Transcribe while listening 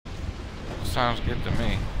sounds good to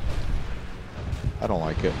me. I don't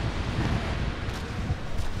like it.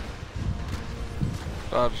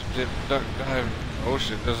 Dodge, dip, duck, dive. Oh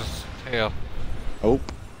shit, there's a tail. Oh.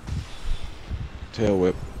 Tail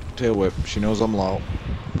whip. Tail whip. She knows I'm low.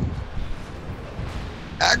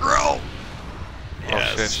 Aggro!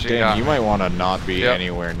 Yes. Oh shit, she Dan, got you me. might want to not be Yep.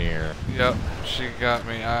 anywhere near. Yep, she got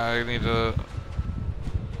me. I need to...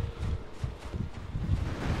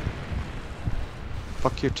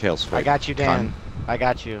 Fuck your tail swing. I got you, Dan. I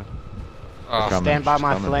got you. Oh, Coming, Stand by she's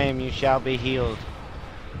my coming. flame, you shall be healed.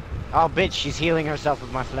 Oh, bitch, she's healing herself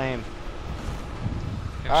with my flame.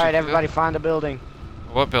 can she Alright, do everybody that? find a building.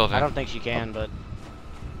 What building? I don't think she can, but...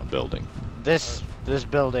 A building. This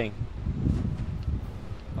building.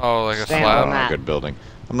 Oh, like a Stand I'm on slab? not on that. a good building.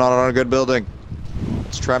 I'm not on a good building.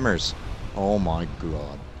 It's Tremors. Oh my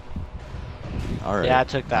god. Alright. Yeah, I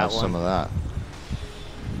took that have one. some of that.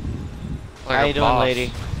 Like How a you doing, boss.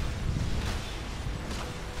 lady?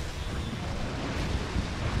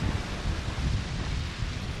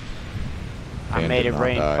 I Dan made did it not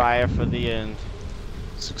rain die. fire for the end.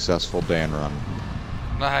 Successful Dan run.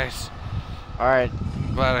 Nice. Alright,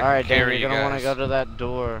 Glad I can alright, Dan, carry you're you gonna want to guys. go to that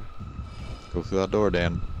door. Go through that door,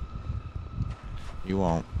 Dan. You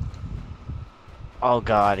won't. Oh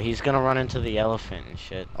god, he's gonna run into the elephant and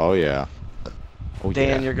shit. Oh yeah. Oh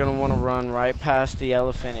Dan, yeah. you're gonna want to run right past the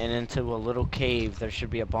elephant and into a little cave. There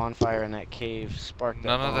should be a bonfire in that cave. Spark that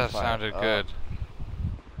None of that bonfire sounded up. good.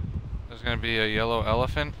 There's gonna be a yellow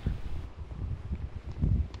elephant.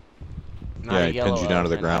 Not Yeah, a he pins yellow you down to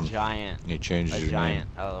the elephant, ground. A giant. He changes A your giant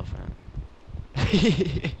name. elephant.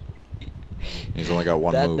 He's only got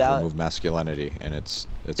one That- move, that- remove masculinity, and it's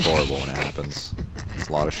horrible when it happens. It's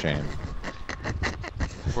a lot of shame.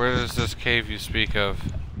 Where is this cave you speak of?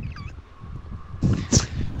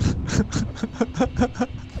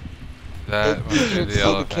 That must be It's the the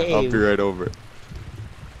elephant. cave. I'll be right over.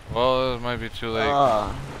 Well, it might be too late.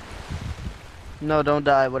 No, don't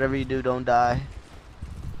die. Whatever you do, don't die.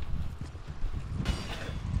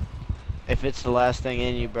 If it's the last thing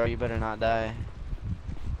in you, bro, you better not die.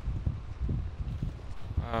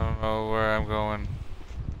 I don't know where I'm going.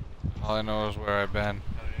 All I know is where I've been.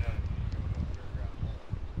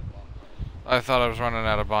 I thought I was running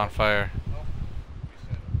out of bonfire.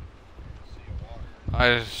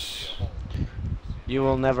 I just... You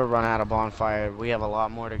will never run out of bonfire. We have a lot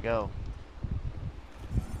more to go.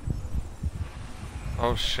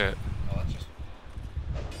 Oh shit.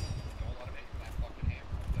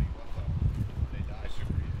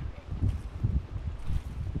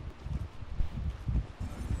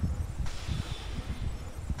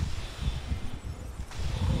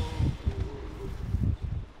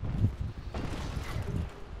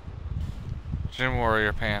 Gym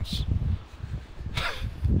Warrior pants.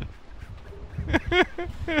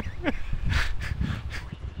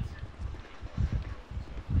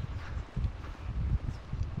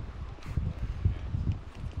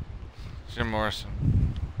 Jim Morrison.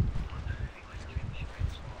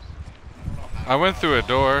 I went through a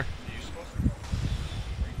door.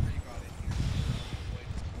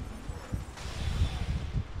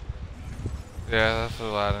 Yeah, that's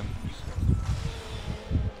Aladdin.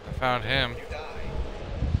 I found him.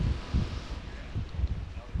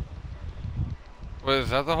 Wait,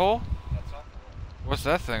 is that the hole? What's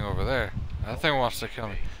that thing over there? That thing wants to kill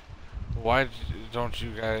me. Why don't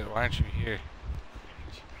you guys? Why aren't you here?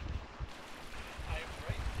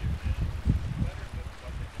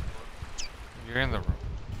 You're in the room.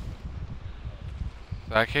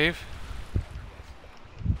 That cave?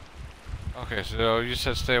 Okay, so you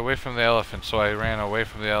said stay away from the elephant, so I ran away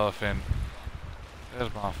from the elephant. There's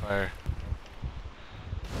bonfire.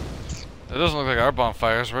 It doesn't look like our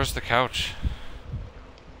bonfires. Where's the couch?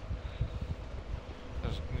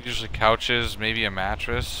 There's usually couches, maybe a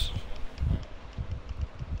mattress.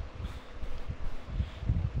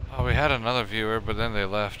 Oh, we had another viewer, but then they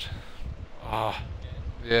left. Oh,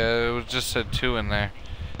 yeah, it was just said 2 in there.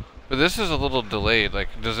 But this is a little delayed.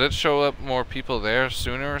 Like, does it show up more people there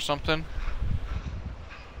sooner or something?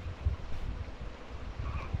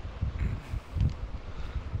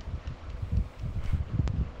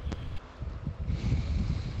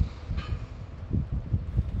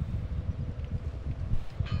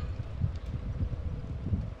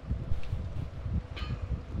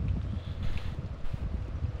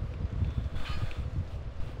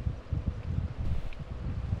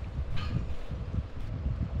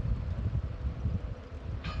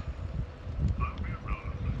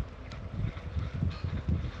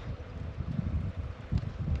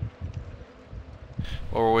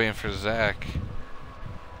 Or we're waiting for Zach.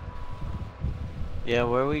 Yeah,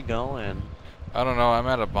 where are we going? I don't know, I'm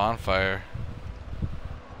at a bonfire.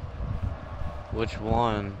 Which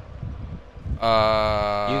one?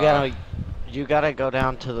 Uh. You gotta go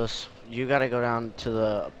down to you gotta go down to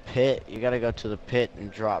the pit. You gotta go to the pit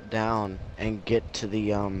and drop down and get to the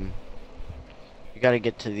You gotta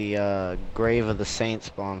get to the Grave of the Saints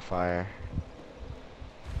bonfire.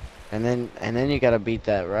 And then you gotta beat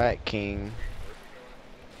that Rat King.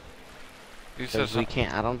 He says Because we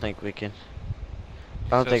can't. I don't think we can. he I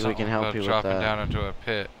don't said think we something can help about you with dropping that. down into a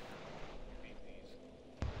pit.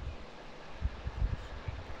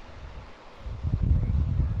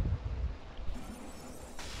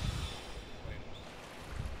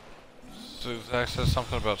 So Zach says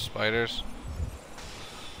something about spiders.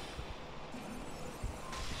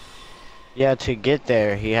 Yeah, to get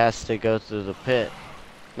there, he has to go through the pit.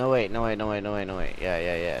 No wait, no wait, no wait, no wait, no wait.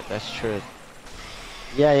 Yeah, that's true.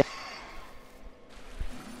 Yeah.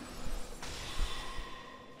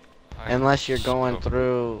 Unless you're going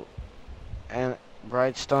through, and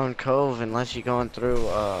Brightstone Cove, unless you're going through,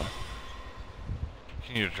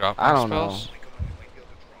 Can you drop I my don't spells?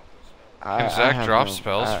 know. Can Zach drop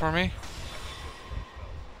spells for me?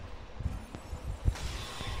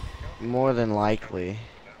 More than likely.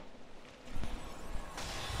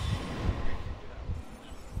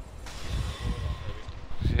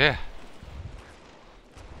 Yeah.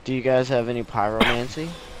 Do you guys have any pyromancy?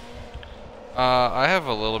 I have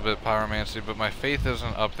a little bit pyromancy, but my faith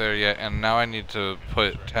isn't up there yet, and now I need to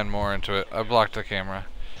put 10 more into it. I blocked the camera.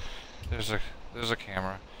 There's a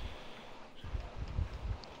camera.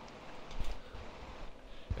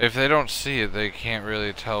 If they don't see it, they can't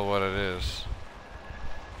really tell what it is.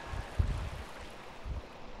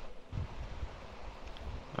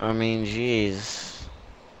 I mean, jeez.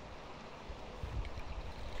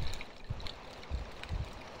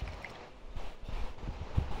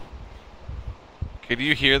 Okay, do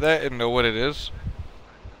you hear that and know what it is?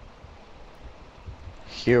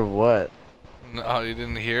 Hear what? No, you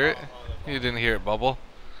didn't hear it? You didn't hear it bubble?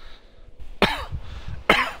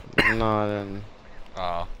 No, I didn't.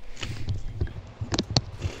 Oh.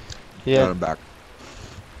 Yeah. Got him back.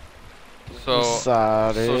 So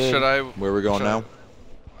Sorry. should I? Where are we going should now?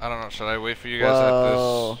 I don't know. Should I wait for you guys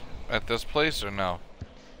Well, at this place or no?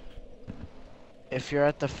 if you're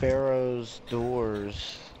at the Pharaoh's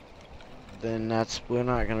doors, then we're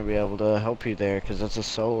not gonna be able to help you there because that's a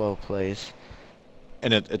solo place.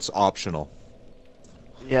 And it's optional.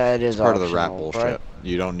 Yeah, it is It's part of the rat optional, bullshit.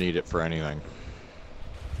 You don't need it for anything.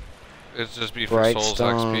 It's just be for Souls XP.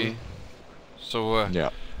 Brightstone. So Yeah.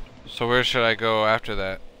 so where should I go after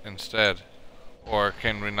that instead? Or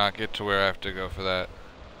can we not get to where I have to go for that?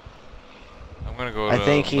 I'm gonna go to I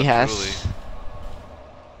think he Majuli. has.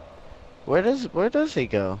 Where does he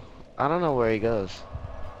go? I don't know where he goes.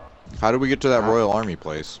 How do we get to that Royal Army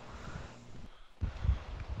place?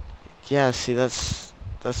 Yeah, see, that's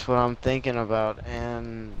what I'm thinking about,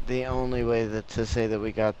 and the only way to say that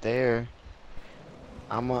we got there,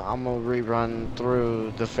 I'm a rerun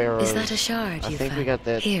through the Pharaohs. Is that a shard I you think we found? got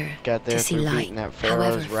there Here, to see through light. beating that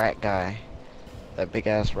Pharaoh's However, rat guy, that big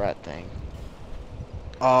ass rat thing.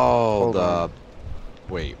 Oh, Hold the... on.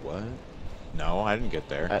 Wait, what? No, I didn't get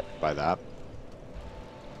there by that.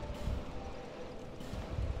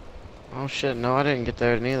 Oh shit, no, I didn't get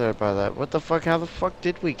there neither by that. What the fuck? How the fuck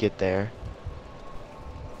did we get there?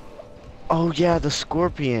 Oh yeah, the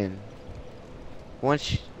scorpion.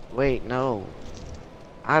 Wait, no.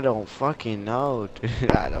 I don't fucking know,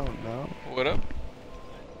 dude. I don't know. What up?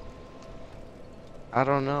 I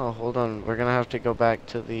don't know. Hold on. We're gonna have to go back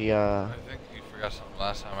to the, I think you forgot something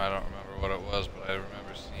last time. I don't remember what it was, but I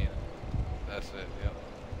remember seeing it. That's it, yep.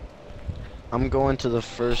 I'm going to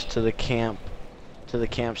the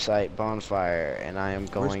campsite bonfire, and I am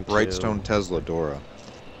going Where's Brightstone Tesla Dora?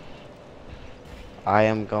 I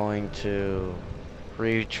am going to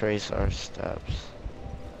retrace our steps.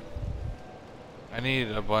 I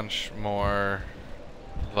need a bunch more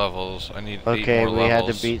levels. I need 8 Okay, more we had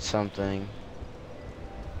levels. to beat something.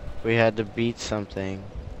 We had to beat something.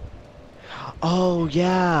 Oh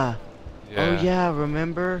yeah. Oh yeah,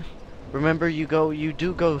 remember? Remember you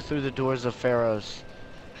do go through the doors of Pharaohs.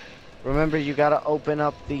 Remember you gotta open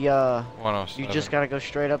up the 107. you just gotta go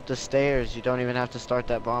straight up the stairs. You don't even have to start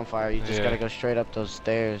that bonfire. You just gotta go straight up those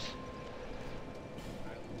stairs.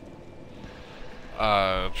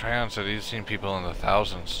 Tryon said he's seen people in the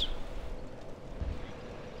thousands.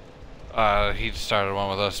 He started one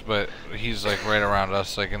with us, but he's like right around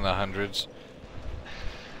us, like in the hundreds.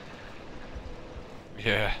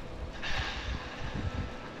 Yeah.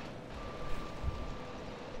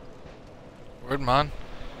 Birdmon.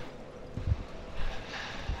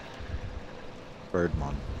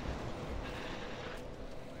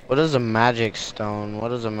 What is a magic stone? What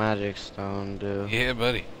does a magic stone do? Yeah,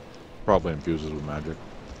 buddy. Probably infuses with magic.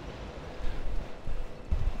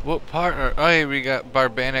 What part? Oh, hey, we got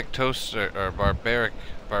Barbaric Toaster, or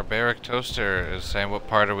Barbaric Toaster is saying, what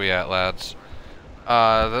part are we at, lads?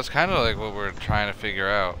 That's kind of like what we're trying to figure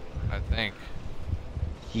out, I think.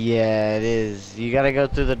 Yeah, it is. You gotta go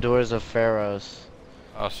through the doors of Pharaohs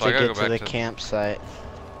Oh, so to I gotta get go to the back to campsite.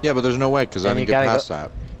 Yeah, but there's no way because I And didn't you get gotta past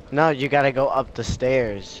that. No, you gotta go up the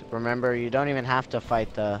stairs. Remember, you don't even have to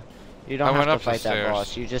fight the. You I don't went have up to the fight that stairs.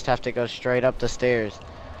 boss. You just have to go straight up the stairs.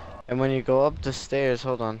 And when you go up the stairs,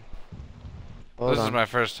 hold on. Hold This on. is my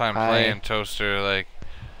first time I- playing Toaster, like,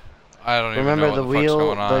 I don't even Remember know the what the fuck's wheel,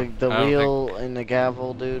 going on. the I don't wheel and the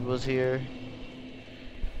gavel dude was here.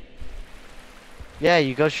 Yeah,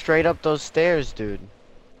 you go straight up those stairs, dude.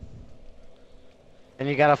 And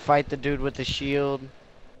you gotta fight the dude with the shield.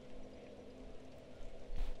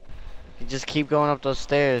 You just keep going up those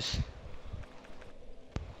stairs.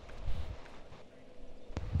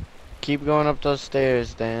 Keep going up those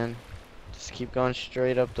stairs, Dan. Just keep going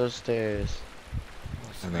straight up those stairs.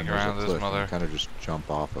 Let's And then sneak there's around a this cliff. mother. You kind of just jump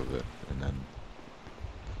off of it, and then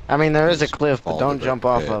I mean, there is a Just cliff, but fall don't to the jump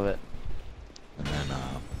off pit. of it.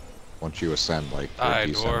 once you ascend like Die, a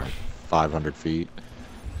decent, dwarf. like 500 feet,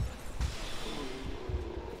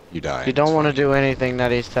 you die. You and don't it's want to fine. do anything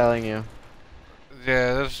that he's telling you.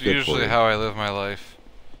 Yeah, that's Good for usually you. how I live my life.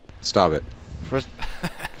 Stop it. First,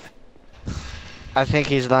 I think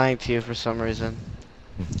he's lying to you for some reason.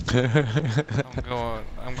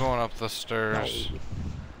 I'm going up the stairs.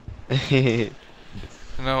 You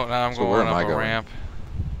No, now I'm So where going am up I a going? ramp.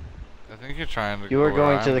 I think you're trying to were go where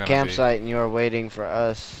going to I'm the gonna campsite and you were waiting for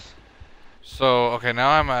us. Be. So, okay,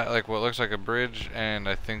 now I'm at like what looks like a bridge, and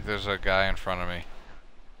I think there's a guy in front of me.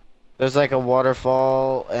 There's like a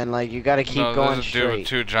waterfall, and like you gotta keep No, going there's a dude with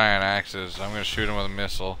straight. 2 giant axes. I'm gonna shoot him with a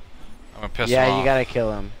missile. I'm gonna piss him Yeah, off. you gotta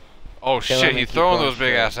kill him. Oh kill shit, him he's and keep throwing going those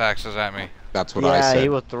big straight. ass axes at me. That's what I Yeah, said. he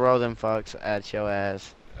will throw them fucks at your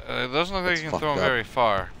ass. It doesn't look like That's you can throw them fucked up. very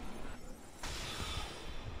far.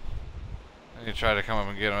 And you try to come up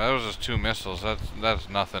and get him. That was just 2 missiles. That's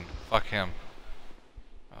nothing. Fuck him.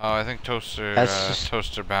 Oh, I think That's just-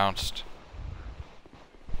 Toaster bounced.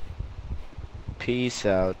 Peace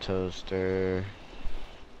out, Toaster.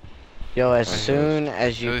 Yo, as Right. soon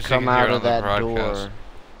as At you least you come can hear out it of on the that broadcast. door,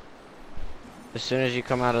 as soon as you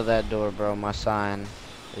come out of that door, bro, my sign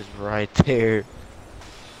is right there.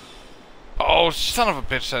 Oh, son of a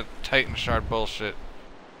bitch! That Titan shard bullshit.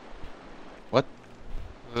 What?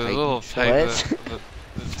 The Titan little shard? Titan.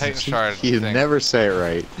 The Titan shard You thing. never say it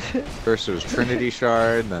right. First it was Trinity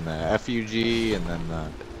Shard, then the FUG, and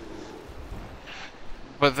then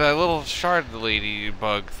But that little shard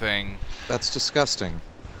ladybug thing. that's disgusting.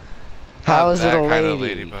 How Not is it that a kind of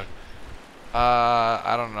lady? ladybug.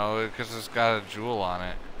 I don't know, because it's got a jewel on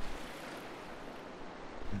it.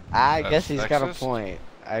 I That's guess he's got a sexist? point.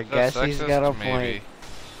 I Is that guess he's got a sexist? point. Maybe.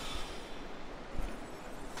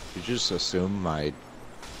 You just assume my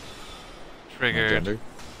Triggered. gender.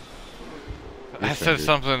 I said triggered.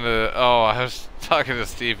 something to. Oh, I was talking to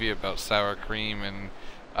Stevie about sour cream and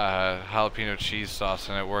jalapeno cheese sauce,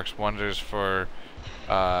 and it works wonders for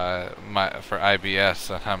for IBS.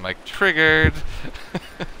 And I'm like triggered.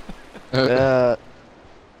 Uh,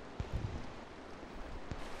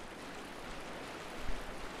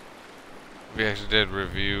 We actually did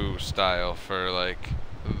review style for like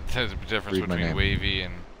the difference Read my between name. wavy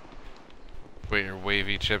and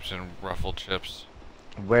wavy chips and ruffled chips.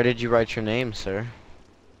 where did you write your name, sir?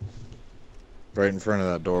 Right in front of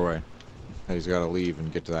that doorway. He's got to leave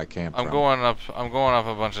and get to that camp. I'm going up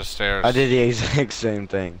a bunch of stairs. I did the exact same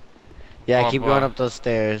thing. Yeah, Well, keep going up those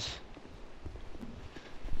stairs.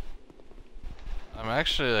 I'm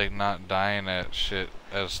actually like not dying at shit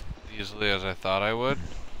as easily as I thought I would.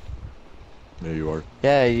 There you are.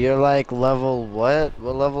 Yeah, you're like level what?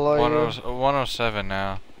 What level are you? 107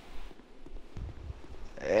 now.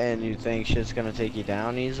 And you think shit's gonna take you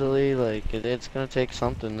down easily? Like, it's gonna take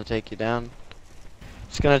something to take you down.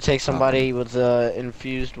 It's gonna take somebody with a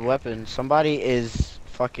infused weapon. Somebody is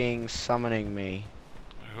fucking summoning me.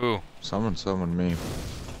 Who? Someone summoned me.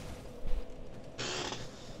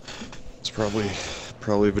 It's probably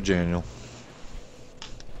Vajaniel.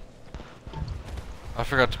 I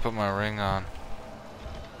forgot to put my ring on.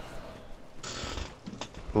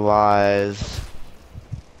 Lies.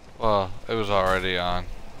 Well, it was already on,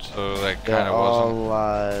 so like They're kind of all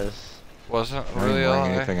lies. wasn't I didn't really all.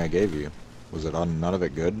 bring anything I gave you. Was it on none of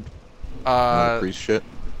it good? None of priest shit?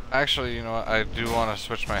 Actually, you know what? I do want to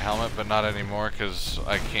switch my helmet, but not anymore because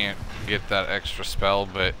I can't get that extra spell.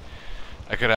 But I could